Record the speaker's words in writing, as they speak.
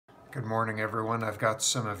Good morning, everyone. I've got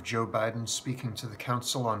some of Joe Biden speaking to the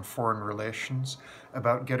Council on Foreign Relations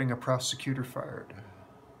about getting a prosecutor fired.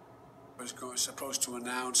 I was supposed to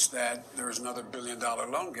announce that there was another billion-dollar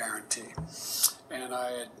loan guarantee. And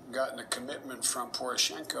I had gotten a commitment from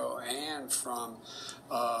Poroshenko and from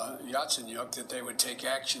Yatsenyuk that they would take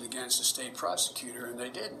action against the state prosecutor, and they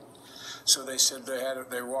didn't. So they said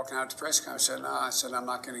they were walking out to press conference. I said, no, I said, we're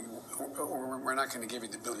not going to give you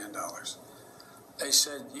the $1 billion. They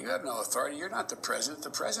said, you have no authority. You're not the president.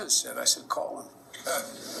 The president said. I said, call him. I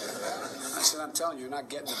said, I'm telling you, you're not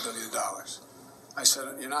getting the $1 billion. I said,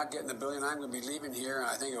 you're not getting the $1 billion. I'm going to be leaving here. And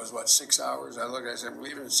I think it was, 6 hours? I said, I'm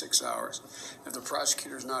leaving in 6 hours. If the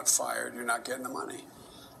prosecutor's not fired, you're not getting the money.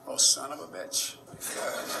 Oh, son of a bitch.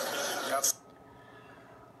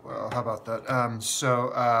 Well, how about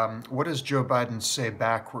that? What does Joe Biden say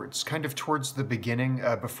backwards? Kind of towards the beginning,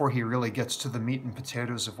 before he really gets to the meat and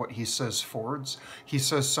potatoes of what he says forwards, he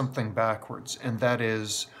says something backwards, and that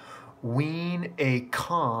is, wean a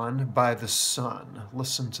con by the sun.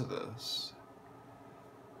 Listen to this.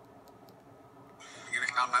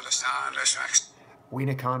 Wean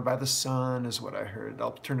a con by the sun is what I heard.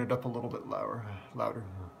 I'll turn it up a little bit louder.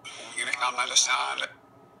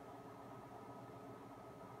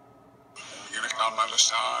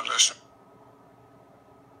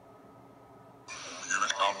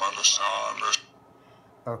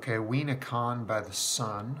 Okay, wean a con by the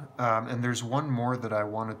sun. And there's one more that I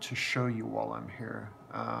wanted to show you while I'm here.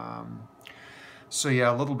 So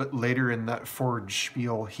yeah, a little bit later in that forward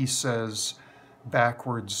spiel, he says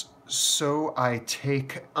backwards, so I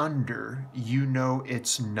take under, you know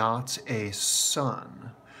it's not a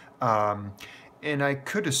sun. And I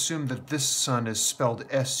could assume that this sun is spelled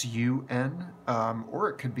S-U-N, or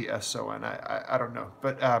it could be S-O-N, I don't know.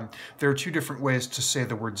 But there are two different ways to say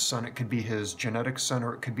the word sun. It could be his genetic sun,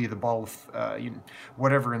 or it could be the ball of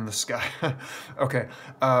whatever in the sky. Okay,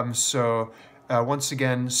 once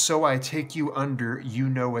again, so I take you under, you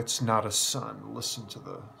know it's not a sun. Listen to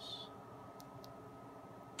this.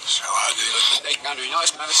 So I take under, you know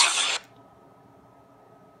it's not a sun.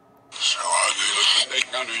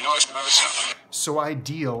 So I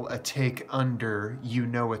deal a take under, you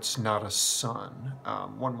know it's not a sun.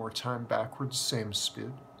 One more time backwards, same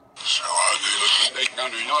speed. So I deal a take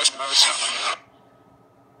under, you know it's not a sun.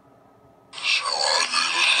 So I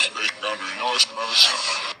deal a take under, you know it's not a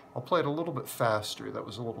sun. I'll play it a little bit faster, that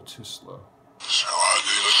was a little too slow. So I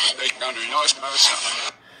deal a take under, you know it's not a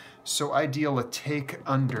sun. So I deal a take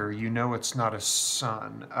under, you know it's not a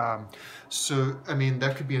sun. So, I mean,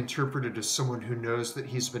 that could be interpreted as someone who knows that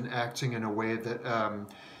he's been acting in a way that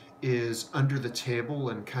is under the table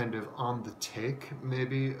and kind of on the take,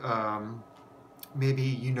 maybe. Maybe,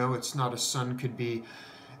 you know it's not a sun could be,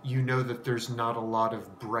 you know that there's not a lot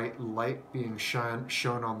of bright light being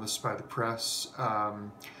shown on this by the press.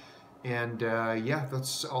 Yeah,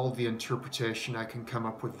 that's all the interpretation I can come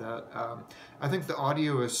up with that. I think the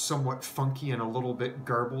audio is somewhat funky and a little bit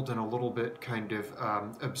garbled and a little bit kind of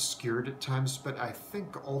obscured at times, but I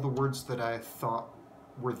think all the words that I thought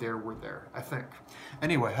were there, I think.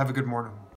 Anyway, have a good morning.